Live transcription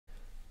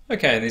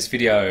Okay, in this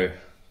video, I'm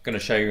going to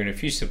show you in a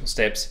few simple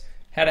steps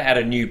how to add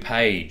a new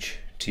page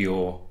to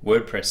your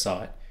WordPress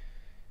site.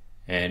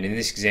 And in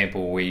this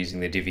example, we're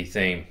using the DIVI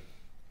theme.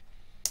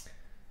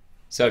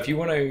 So if you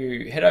want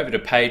to head over to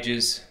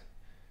Pages,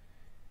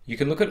 you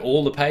can look at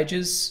all the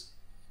pages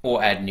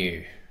or add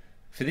new.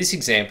 For this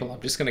example,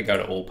 I'm just going to go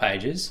to all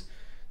pages.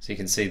 So you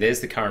can see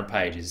there's the current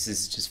pages. This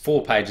is just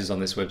 4 pages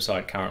on this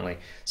website currently.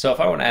 So if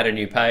I want to add a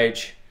new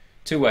page,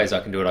 2 ways I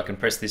can do it. I can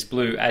press this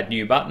blue Add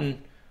New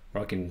button,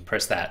 or I can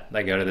press that.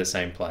 They go to the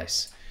same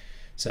place.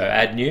 So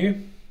add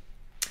new.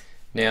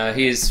 Now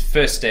here's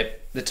first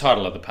step, the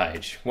title of the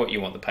page, what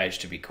you want the page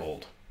to be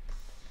called.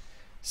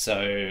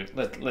 So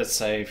let's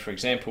say, for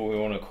example, we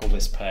want to call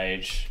this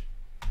page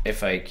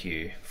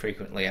FAQ,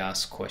 Frequently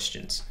Asked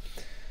Questions.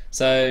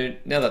 So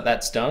now that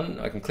that's done,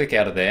 I can click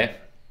out of there.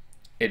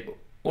 It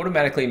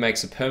automatically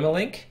makes a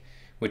permalink,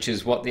 which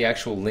is what the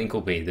actual link will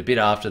be, the bit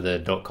after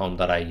the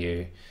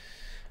 .com.au.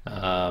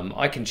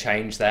 I can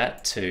change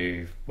that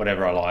to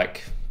whatever I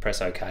like,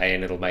 press OK,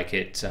 and it'll make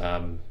it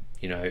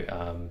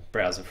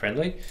browser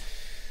friendly.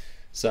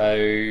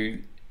 So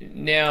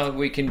now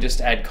we can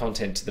just add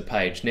content to the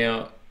page.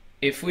 Now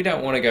if we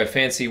don't want to go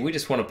fancy, we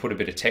just want to put a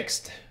bit of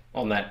text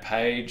on that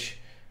page,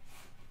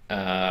 we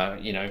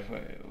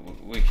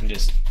can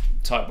just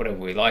type whatever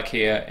we like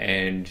here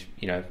and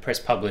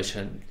press publish,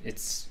 and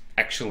it's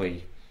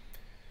actually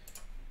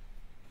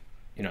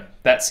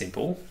that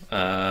simple.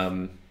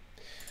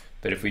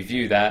 But if we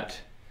view that,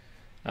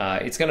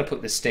 it's going to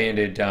put the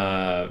standard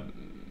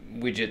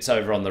widgets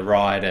over on the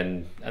right,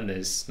 and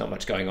there's not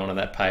much going on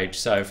that page.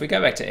 So if we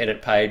go back to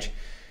edit page,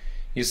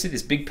 you'll see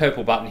this big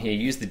purple button here,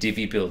 use the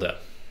Divi builder.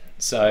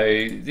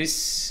 So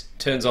this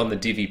turns on the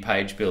Divi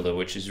page builder,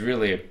 which is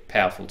really a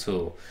powerful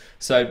tool.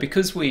 So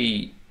because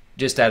we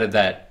just added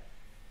that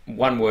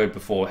one word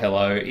before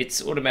hello,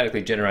 it's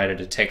automatically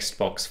generated a text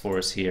box for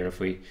us here.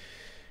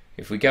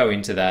 If we go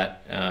into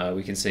that,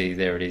 we can see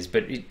there it is,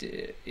 but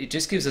it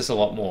just gives us a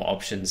lot more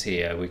options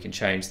here. We can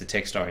change the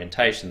text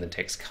orientation, the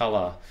text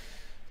color,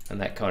 and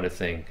that kind of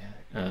thing.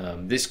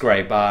 This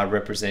gray bar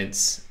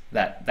represents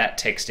that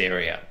text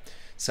area.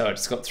 So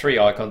it's got 3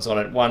 icons on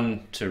it,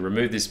 one to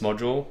remove this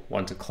module,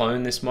 one to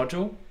clone this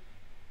module,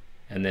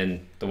 and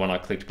then the one I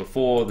clicked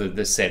before,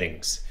 the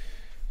settings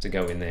to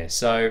go in there.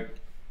 So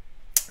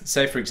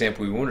say for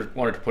example, we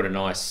wanted to put a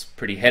nice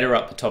pretty header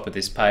up the top of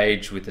this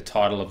page with the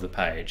title of the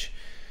page.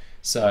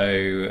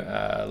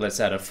 So let's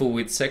add a full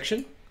width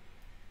section.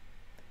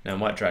 Now I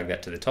might drag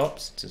that to the top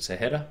since it's a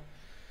header.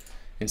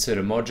 Insert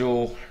a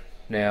module.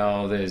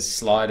 Now there's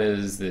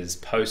sliders, there's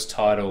post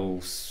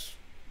titles,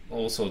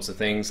 all sorts of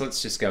things.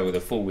 Let's just go with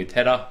a full width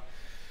header.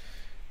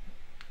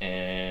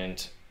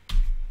 And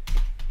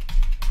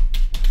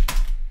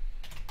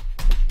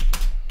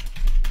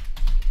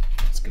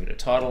let's give it a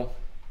title.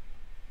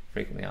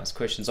 Frequently asked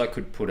questions. I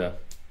could put a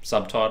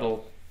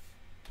subtitle.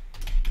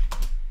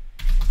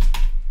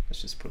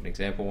 Let's just put an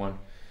example one.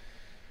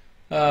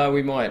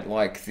 We might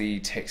like the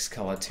text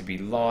color to be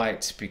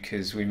light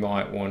because we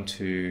might want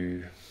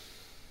to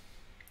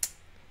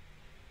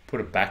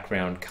put a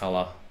background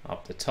color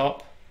up the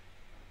top.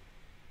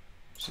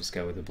 Let's just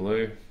go with the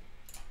blue.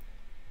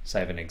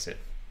 Save and exit.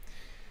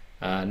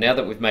 Now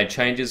that we've made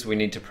changes, we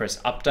need to press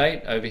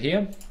update over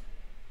here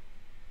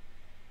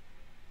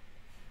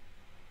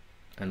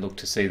and look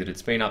to see that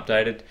it's been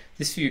updated.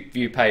 This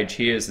view page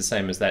here is the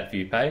same as that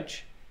view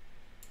page.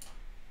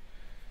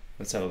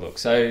 Let's have a look.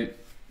 So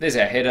there's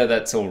our header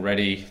that's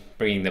already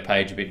bringing the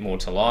page a bit more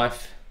to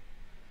life.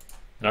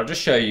 And I'll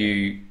just show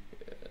you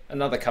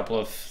another couple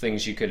of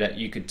things you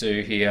could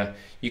do here.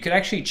 You could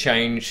actually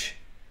change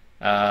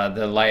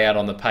the layout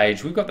on the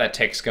page. We've got that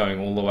text going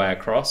all the way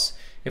across.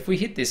 If we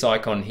hit this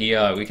icon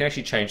here, we can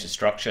actually change the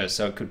structure.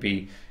 So it could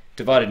be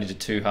divided into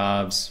 2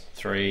 halves,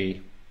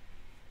 3,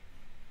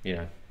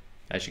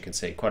 as you can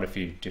see, quite a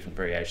few different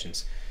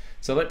variations.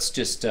 So let's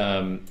just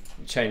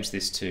change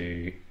this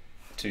to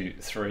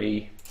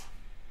 3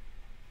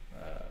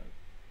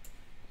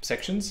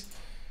 sections,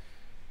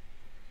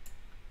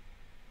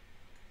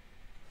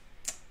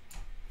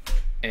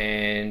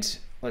 and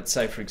let's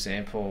say for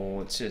example,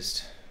 let's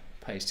just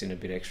paste in a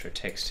bit extra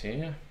text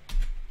here.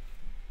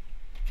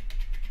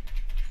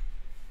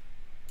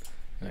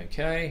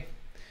 Okay,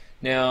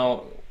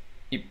 now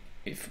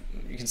if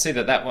you can see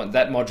that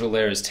module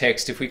there is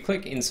text. If we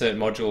click insert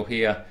module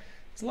here,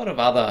 there's a lot of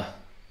other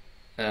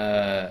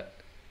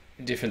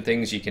different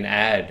things you can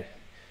add.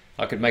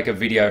 I could make a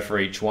video for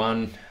each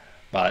one,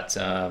 but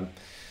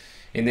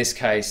in this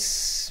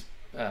case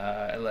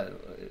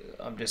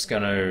I'm just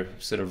going to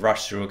sort of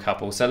rush through a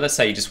couple. So let's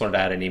say you just wanted to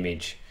add an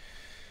image.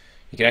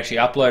 You can actually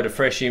upload a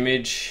fresh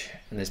image,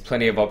 and there's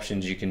plenty of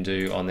options you can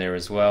do on there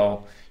as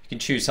well. You can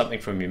choose something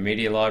from your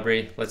media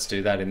library. Let's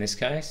do that in this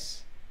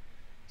case.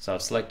 So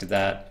I've selected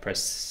that,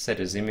 press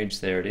set as image,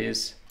 there it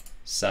is,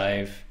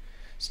 save.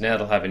 So now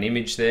it'll have an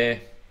image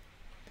there.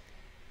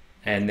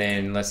 And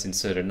then let's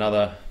insert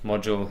another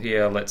module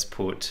here. Let's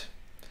put,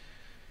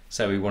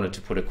 say we wanted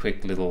to put a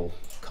quick little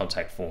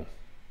contact form.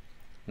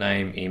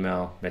 Name,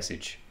 email,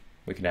 message.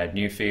 We can add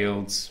new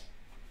fields.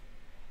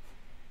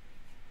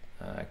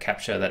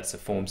 capture, that's the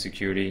form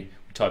security.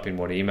 We type in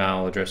what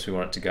email address we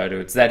want it to go to.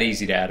 It's that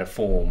easy to add a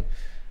form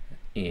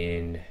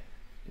in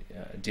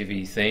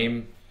Divi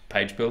theme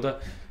page builder,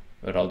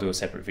 but I'll do a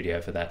separate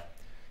video for that.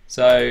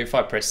 So if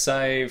I press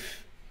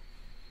save,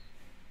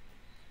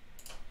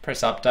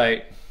 press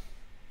update,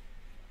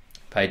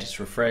 page is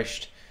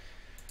refreshed,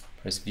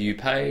 press view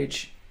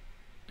page.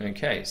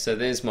 Okay, so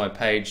there's my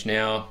page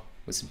now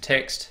with some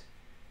text,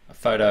 a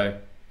photo,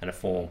 and a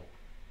form.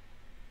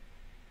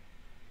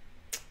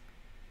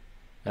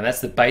 And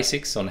that's the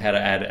basics on how to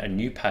add a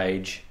new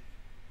page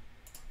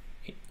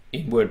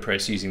in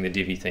WordPress using the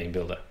Divi theme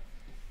builder.